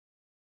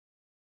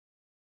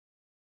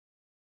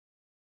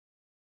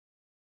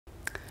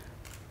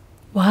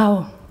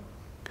Wow,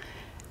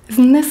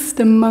 isn't this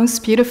the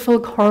most beautiful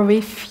coral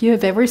reef you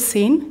have ever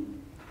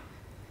seen?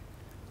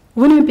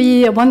 Wouldn't it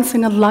be a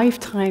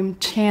once-in-a-lifetime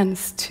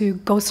chance to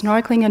go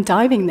snorkeling and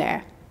diving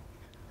there?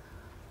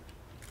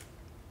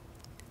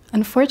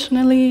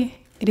 Unfortunately,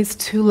 it is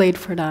too late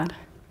for that,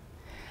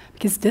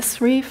 because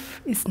this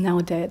reef is now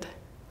dead.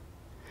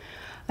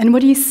 And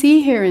what you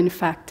see here, in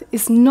fact,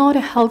 is not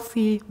a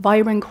healthy,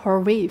 vibrant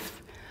coral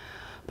reef,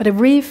 but a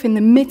reef in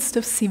the midst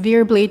of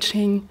severe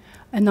bleaching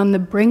and on the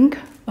brink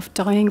of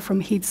dying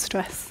from heat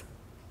stress.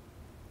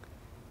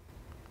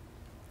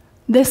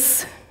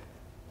 This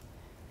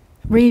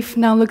reef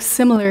now looks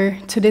similar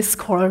to this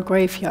coral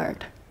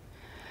graveyard,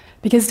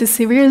 because the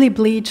severely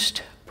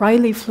bleached,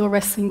 brightly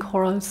fluorescing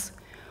corals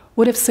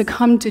would have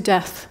succumbed to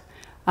death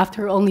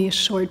after only a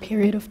short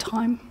period of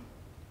time.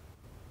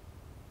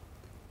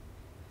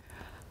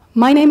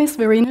 My name is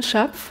Verena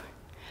Schoepf,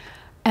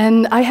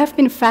 and I have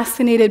been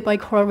fascinated by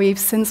coral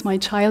reefs since my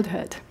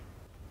childhood.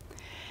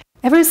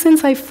 Ever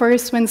since I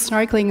first went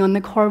snorkeling on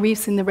the coral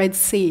reefs in the Red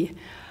Sea,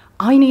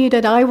 I knew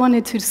that I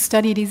wanted to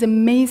study these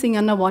amazing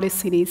underwater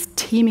cities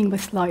teeming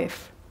with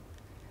life.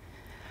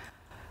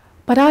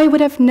 But I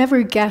would have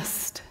never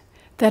guessed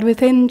that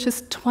within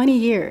just 20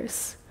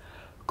 years,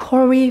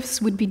 coral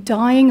reefs would be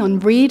dying on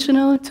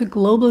regional to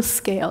global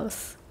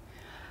scales,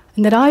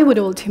 and that I would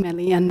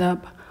ultimately end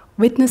up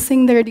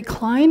witnessing their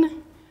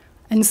decline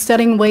and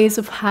studying ways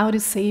of how to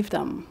save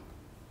them.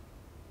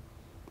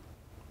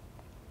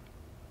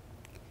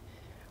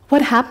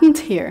 What happened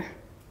here?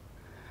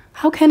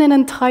 How can an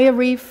entire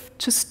reef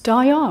just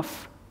die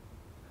off?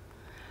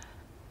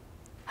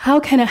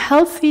 How can a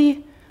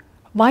healthy,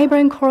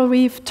 vibrant coral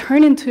reef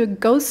turn into a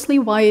ghostly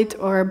white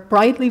or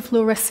brightly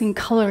fluorescent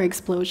color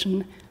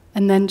explosion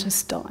and then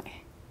just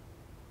die?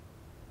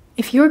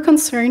 If you're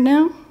concerned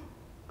now,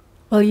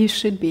 well, you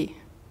should be.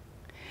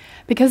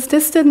 Because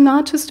this did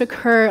not just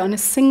occur on a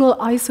single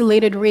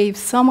isolated reef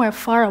somewhere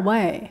far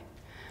away.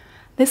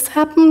 This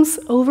happens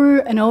over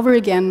and over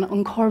again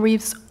on coral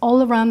reefs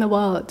all around the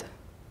world.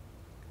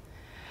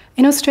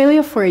 In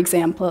Australia, for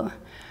example,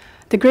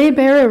 the Great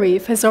Barrier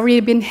Reef has already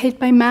been hit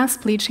by mass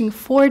bleaching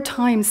 4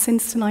 times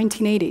since the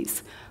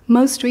 1980s,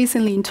 most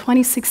recently in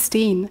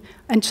 2016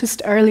 and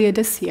just earlier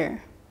this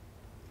year.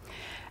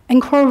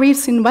 And coral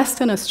reefs in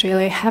Western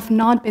Australia have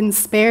not been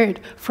spared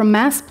from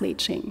mass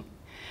bleaching.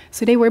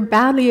 So they were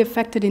badly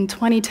affected in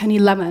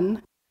 2010-11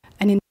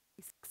 and in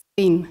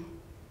 2016.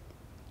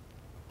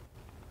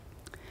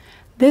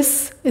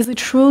 This is a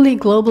truly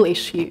global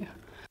issue.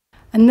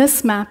 And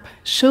this map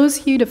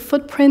shows you the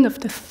footprint of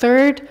the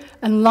 3rd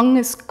and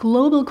longest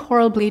global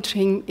coral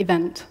bleaching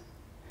event.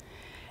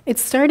 It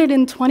started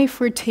in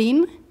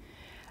 2014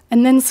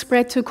 and then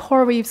spread to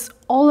coral reefs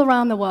all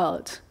around the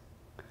world.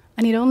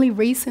 And it only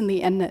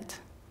recently ended.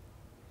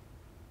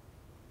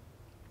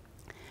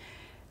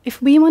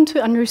 If we want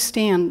to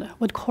understand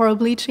what coral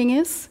bleaching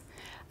is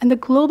and the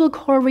global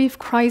coral reef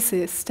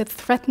crisis that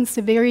threatens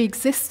the very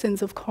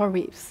existence of coral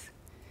reefs,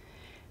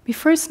 we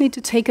first need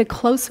to take a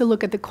closer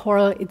look at the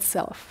coral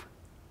itself.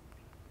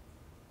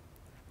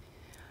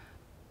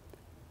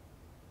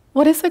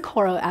 What is a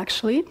coral,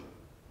 actually?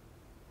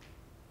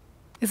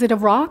 Is it a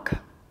rock,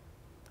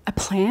 a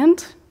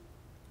plant,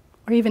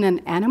 or even an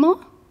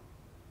animal?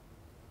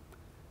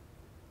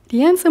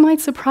 The answer might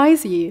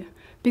surprise you,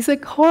 because a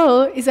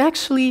coral is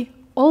actually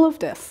all of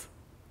this.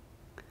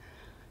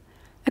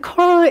 A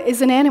coral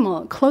is an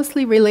animal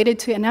closely related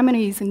to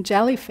anemones and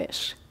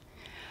jellyfish.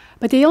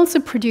 But they also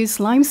produce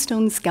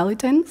limestone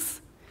skeletons,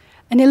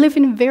 and they live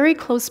in very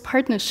close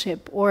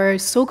partnership, or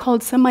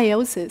so-called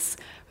symbiosis,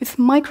 with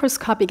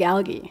microscopic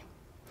algae.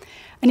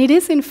 And it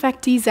is, in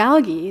fact, these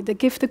algae that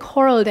give the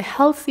coral the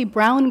healthy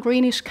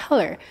brown-greenish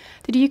color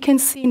that you can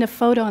see in the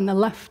photo on the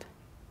left.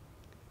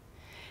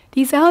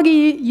 These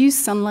algae use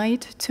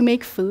sunlight to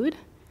make food,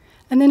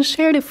 and then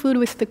share the food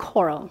with the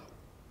coral.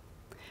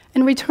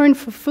 In return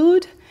for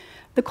food,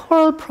 the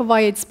coral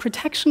provides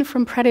protection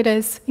from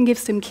predators and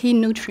gives them key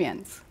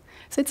nutrients.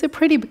 So it's a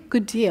pretty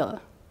good deal.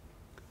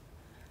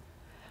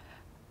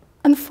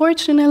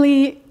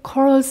 Unfortunately,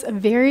 corals are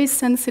very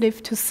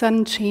sensitive to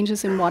sudden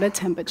changes in water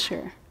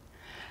temperature.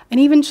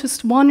 And even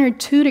just 1 or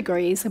 2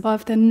 degrees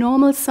above the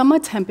normal summer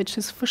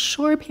temperatures for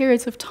short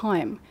periods of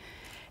time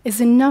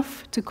is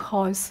enough to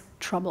cause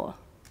trouble.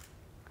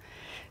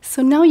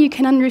 So now you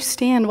can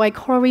understand why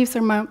coral reefs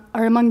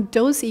are among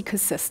those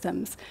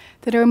ecosystems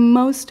that are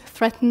most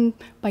threatened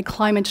by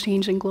climate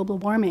change and global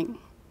warming.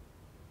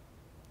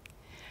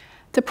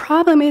 The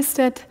problem is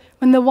that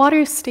when the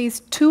water stays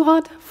too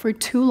hot for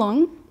too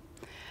long,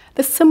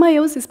 the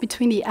symbiosis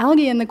between the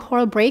algae and the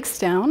coral breaks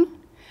down,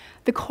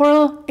 the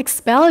coral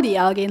expel the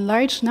algae in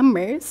large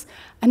numbers,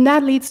 and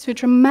that leads to a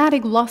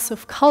dramatic loss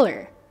of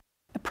color,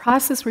 a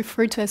process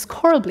referred to as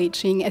coral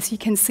bleaching, as you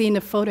can see in the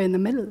photo in the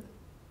middle.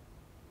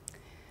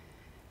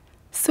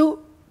 So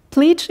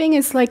bleaching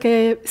is like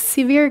a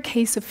severe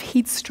case of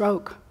heat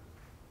stroke.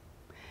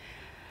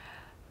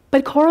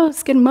 But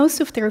corals get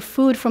most of their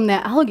food from their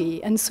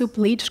algae, and so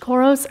bleached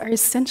corals are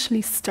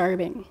essentially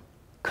starving,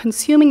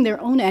 consuming their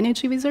own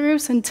energy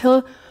reserves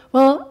until,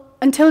 well,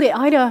 until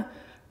either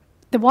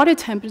the water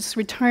temperatures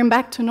return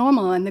back to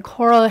normal and the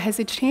coral has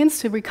a chance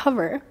to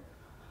recover,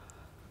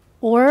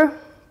 or,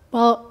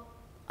 well,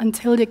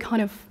 until they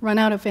kind of run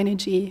out of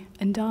energy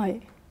and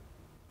die.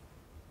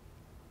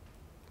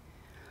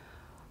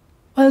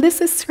 While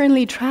this is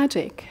certainly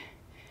tragic,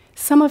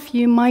 some of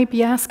you might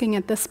be asking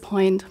at this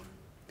point,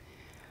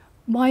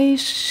 why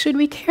should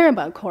we care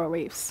about coral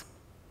reefs?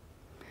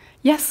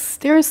 Yes,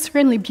 they're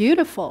certainly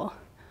beautiful,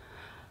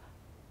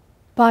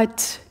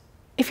 but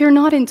if you're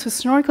not into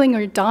snorkeling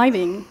or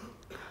diving,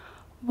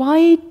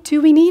 why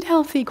do we need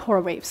healthy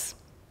coral reefs?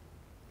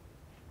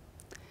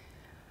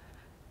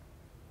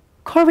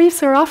 Coral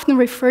reefs are often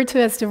referred to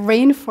as the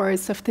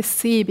rainforests of the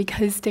sea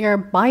because they are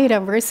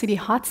biodiversity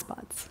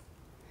hotspots.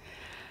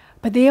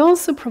 But they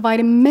also provide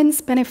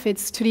immense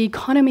benefits to the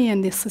economy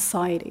and the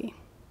society.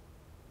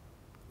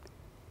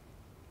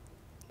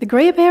 The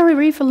Great Barrier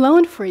Reef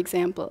alone, for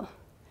example,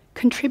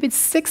 contributes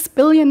 $6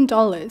 billion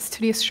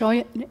to the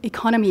Australian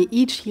economy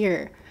each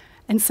year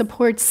and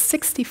supports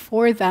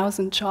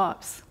 64,000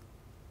 jobs.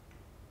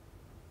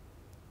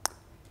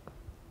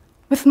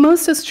 With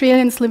most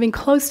Australians living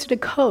close to the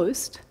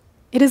coast,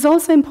 it is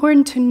also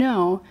important to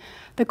know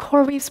that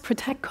coral reefs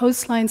protect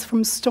coastlines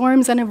from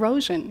storms and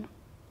erosion.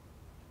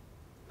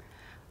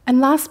 And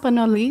last but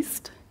not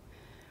least,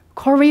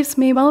 coral reefs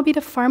may well be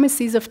the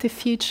pharmacies of the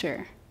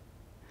future.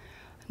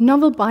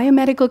 Novel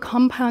biomedical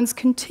compounds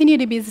continue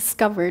to be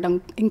discovered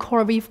in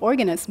coral reef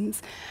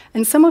organisms,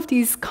 and some of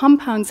these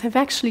compounds have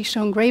actually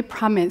shown great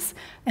promise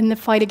in the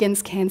fight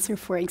against cancer,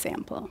 for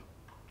example.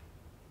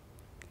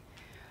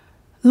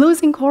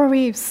 Losing coral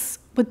reefs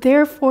would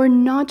therefore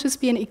not just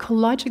be an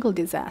ecological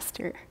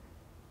disaster,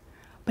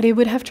 but it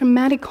would have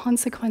dramatic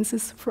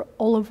consequences for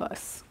all of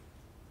us.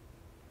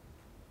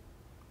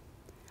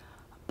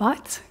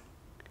 But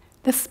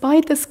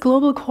despite this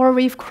global coral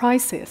reef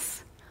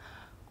crisis,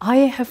 I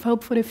have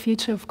hope for the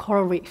future of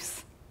coral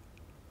reefs.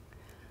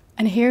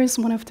 And here's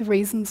one of the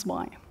reasons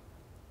why.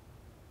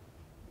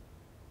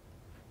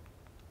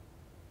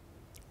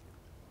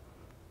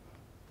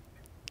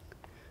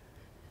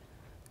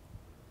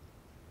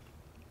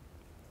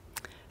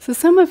 So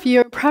some of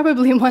you are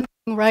probably wondering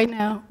right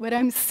now whether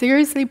I'm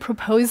seriously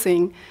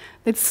proposing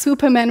that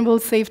Superman will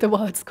save the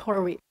world's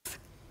coral reefs.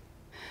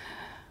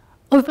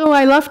 Although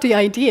I love the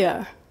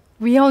idea,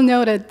 we all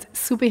know that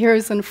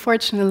superheroes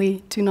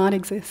unfortunately do not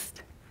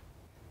exist.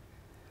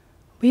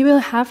 We will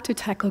have to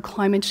tackle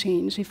climate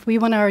change if we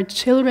want our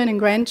children and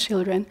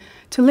grandchildren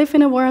to live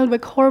in a world where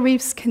coral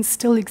reefs can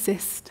still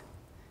exist.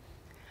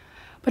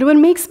 But what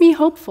makes me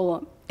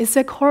hopeful is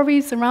that coral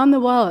reefs around the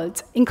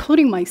world,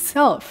 including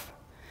myself,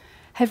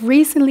 have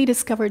recently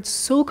discovered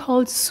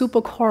so-called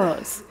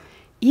supercorals,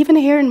 even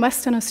here in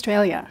Western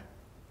Australia.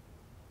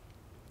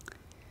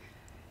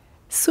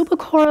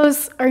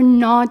 Supercorals are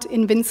not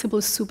invincible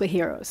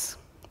superheroes.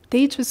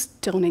 They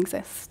just don't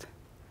exist.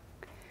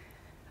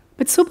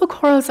 But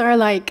supercorals are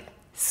like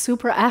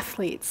super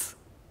athletes.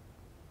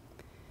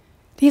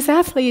 These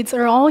athletes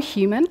are all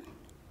human,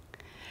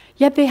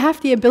 yet they have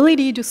the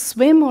ability to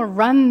swim or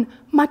run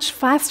much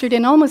faster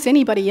than almost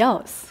anybody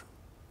else.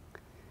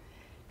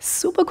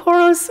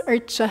 Supercorals are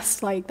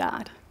just like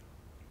that.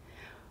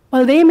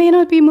 While they may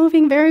not be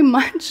moving very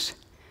much,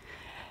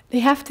 they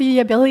have the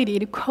ability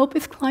to cope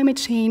with climate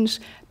change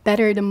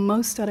better than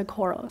most other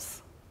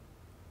corals.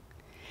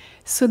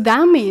 So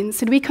that means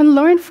that we can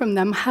learn from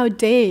them how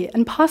they,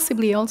 and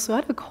possibly also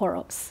other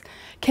corals,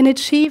 can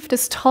achieve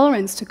this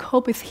tolerance to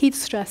cope with heat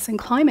stress and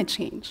climate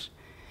change.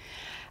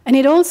 And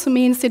it also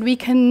means that we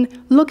can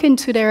look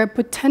into their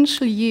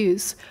potential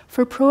use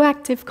for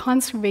proactive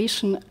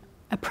conservation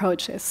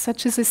approaches,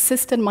 such as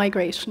assisted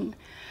migration,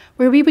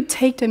 where we would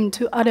take them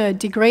to other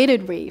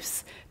degraded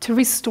reefs to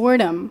restore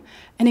them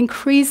and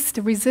increase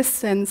the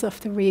resistance of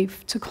the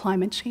reef to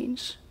climate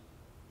change.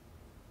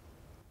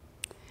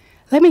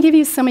 Let me give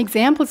you some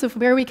examples of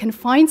where we can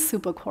find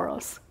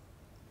supercorals.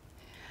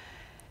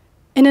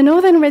 In the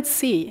northern Red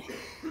Sea,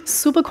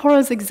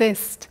 supercorals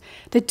exist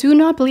that do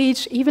not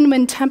bleach even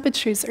when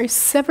temperatures are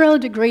several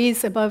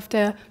degrees above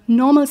the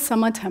normal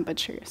summer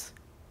temperatures.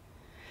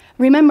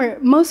 Remember,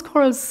 most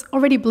corals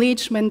already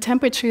bleach when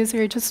temperatures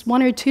are just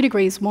 1 or 2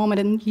 degrees warmer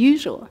than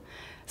usual,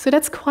 so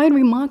that's quite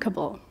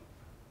remarkable.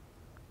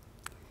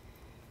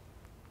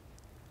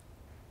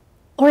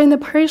 Or in the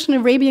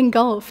Persian-Arabian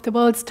Gulf, the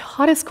world's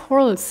hottest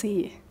coral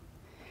sea,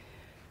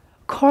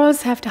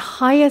 corals have the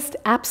highest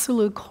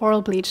absolute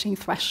coral bleaching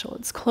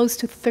thresholds, close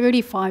to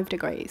 35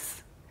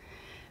 degrees.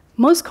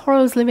 Most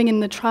corals living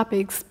in the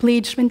tropics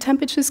bleach when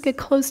temperatures get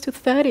close to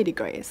 30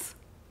 degrees.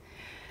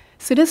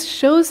 So this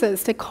shows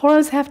us that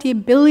corals have the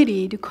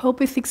ability to cope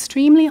with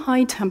extremely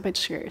high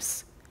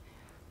temperatures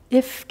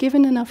if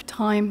given enough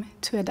time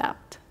to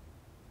adapt.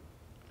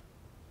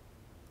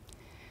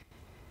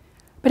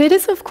 But it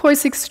is, of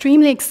course,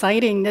 extremely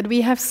exciting that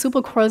we have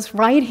supercorals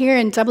right here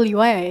in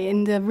WA,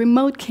 in the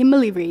remote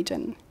Kimberley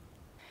region.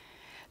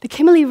 The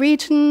Kimberley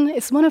region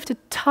is one of the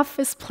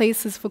toughest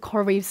places for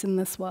coral reefs in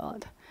this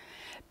world,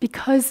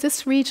 because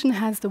this region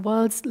has the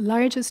world's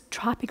largest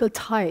tropical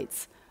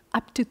tides,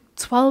 up to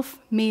 12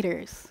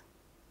 meters.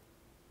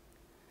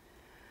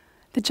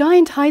 The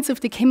giant tides of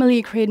the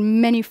Kimberley create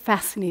many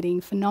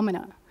fascinating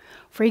phenomena.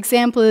 For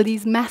example,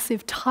 these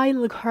massive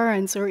tidal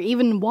currents or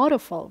even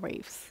waterfall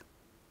reefs.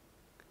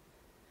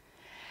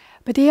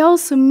 But they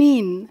also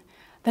mean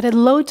that at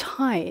low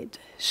tide,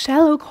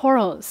 shallow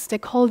corals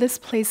that call this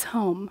place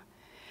home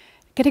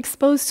get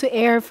exposed to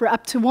air for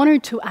up to 1 or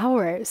 2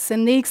 hours,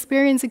 and they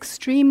experience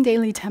extreme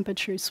daily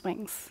temperature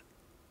swings.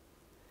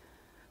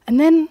 And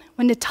then,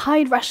 when the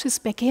tide rushes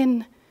back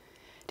in,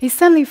 they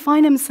suddenly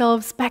find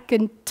themselves back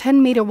in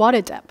 10-meter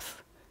water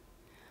depth.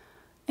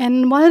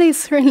 And while they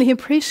certainly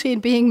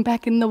appreciate being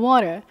back in the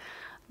water,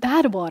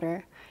 that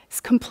water is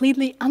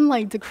completely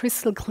unlike the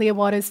crystal clear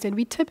waters that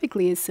we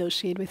typically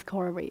associate with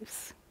coral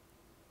reefs.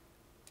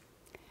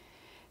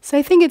 So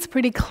I think it's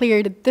pretty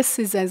clear that this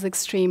is as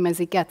extreme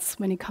as it gets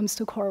when it comes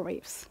to coral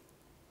reefs.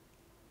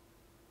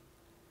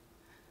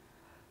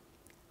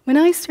 When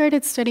I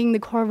started studying the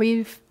coral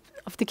reef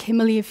of the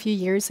Kimberley a few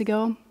years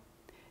ago,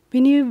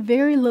 we knew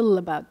very little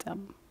about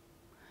them.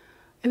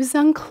 It was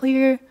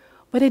unclear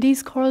whether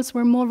these corals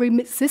were more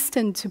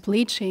resistant to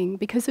bleaching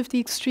because of the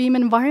extreme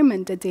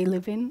environment that they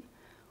live in,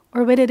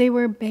 or whether they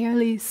were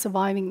barely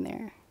surviving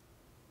there.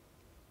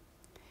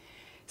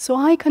 So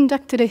I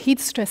conducted a heat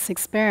stress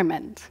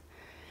experiment,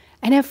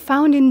 and have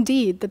found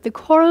indeed that the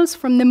corals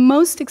from the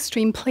most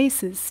extreme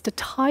places, the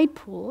tide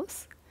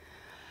pools,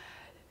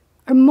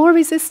 are more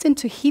resistant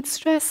to heat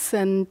stress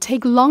and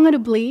take longer to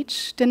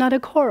bleach than other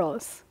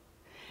corals.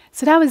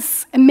 So that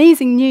was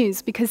amazing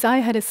news because I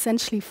had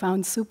essentially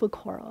found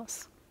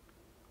supercorals.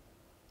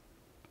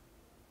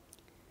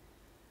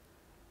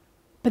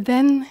 But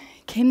then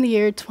came the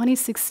year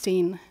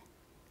 2016,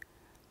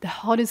 the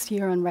hottest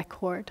year on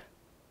record.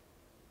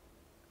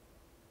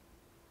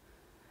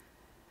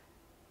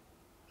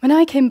 When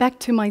I came back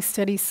to my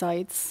study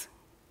sites,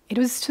 it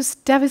was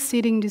just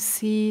devastating to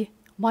see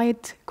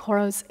white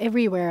corals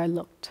everywhere I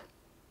looked.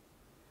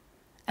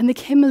 And the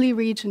Kimberley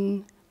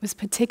region was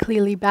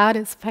particularly bad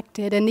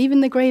affected, and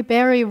even the Great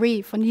Barrier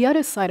Reef on the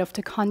other side of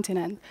the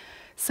continent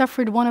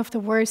suffered one of the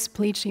worst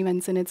bleach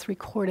events in its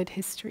recorded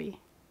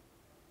history.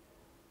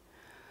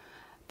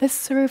 This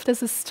served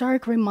as a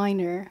stark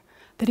reminder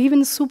that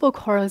even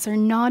supercorals are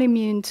not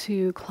immune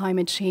to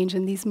climate change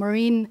and these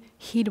marine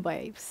heat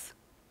waves.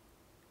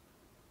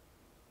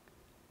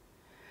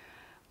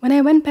 When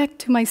I went back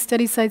to my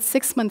study site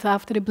 6 months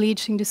after the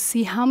bleaching to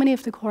see how many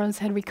of the corals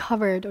had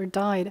recovered or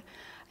died,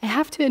 I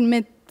have to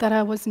admit that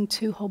I wasn't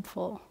too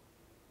hopeful.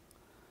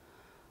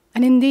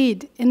 And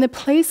indeed, in the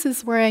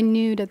places where I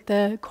knew that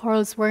the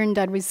corals weren't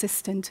that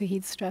resistant to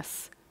heat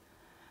stress,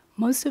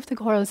 most of the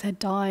corals had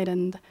died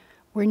and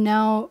were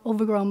now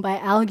overgrown by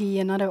algae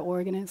and other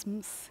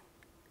organisms.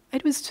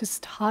 It was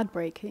just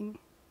heartbreaking.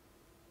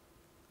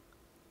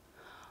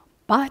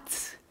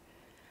 But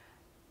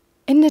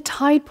in the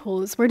tide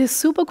pools where the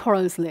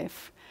supercorals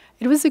live,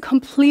 it was a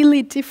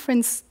completely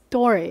different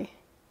story.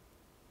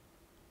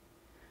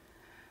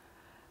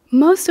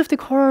 Most of the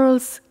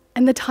corals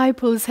and the tide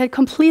pools had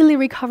completely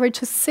recovered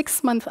just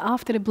 6 months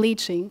after the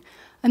bleaching,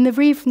 and the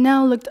reef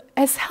now looked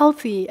as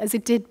healthy as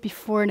it did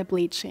before the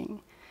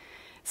bleaching.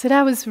 So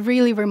that was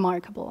really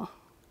remarkable.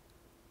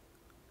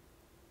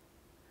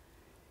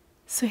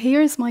 So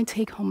here's my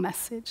take-home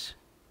message.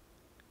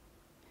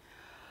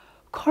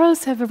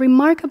 Corals have a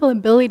remarkable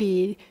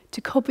ability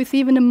to cope with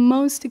even the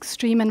most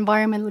extreme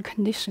environmental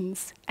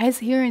conditions, as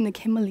here in the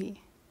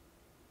Kimberley.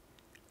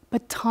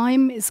 But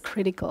time is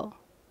critical.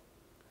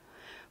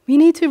 We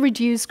need to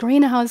reduce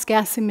greenhouse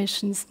gas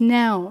emissions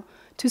now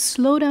to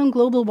slow down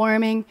global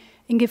warming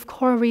and give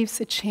coral reefs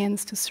a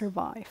chance to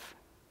survive.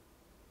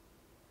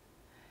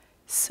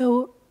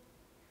 So,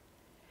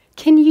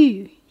 can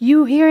you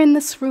here in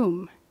this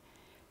room,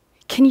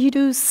 can you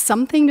do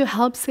something to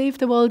help save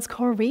the world's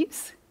coral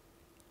reefs?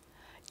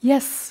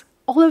 Yes,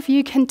 all of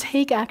you can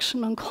take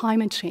action on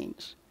climate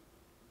change.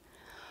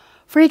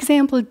 For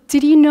example,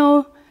 did you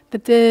know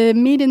that the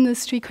meat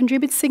industry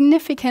contributes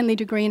significantly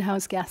to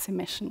greenhouse gas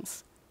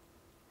emissions?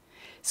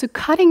 So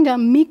cutting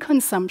down meat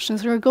consumption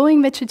or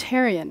going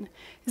vegetarian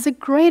is a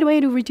great way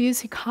to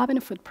reduce your carbon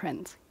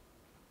footprint.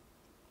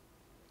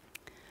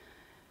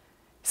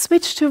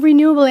 Switch to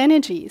renewable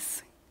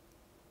energies.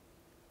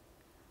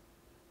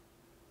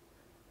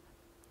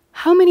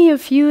 How many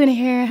of you in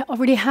here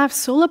already have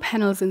solar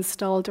panels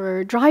installed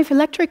or drive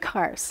electric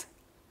cars?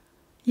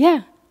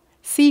 Yeah,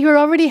 see, you're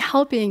already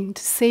helping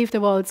to save the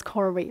world's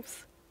coral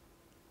reefs.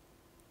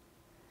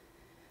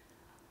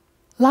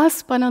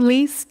 Last but not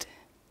least,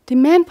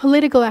 demand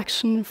political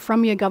action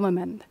from your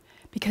government,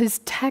 because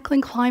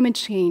tackling climate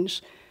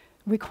change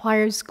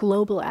requires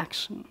global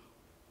action.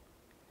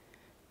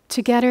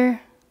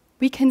 Together,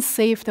 we can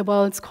save the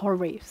world's coral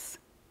reefs.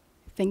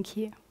 Thank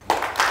you.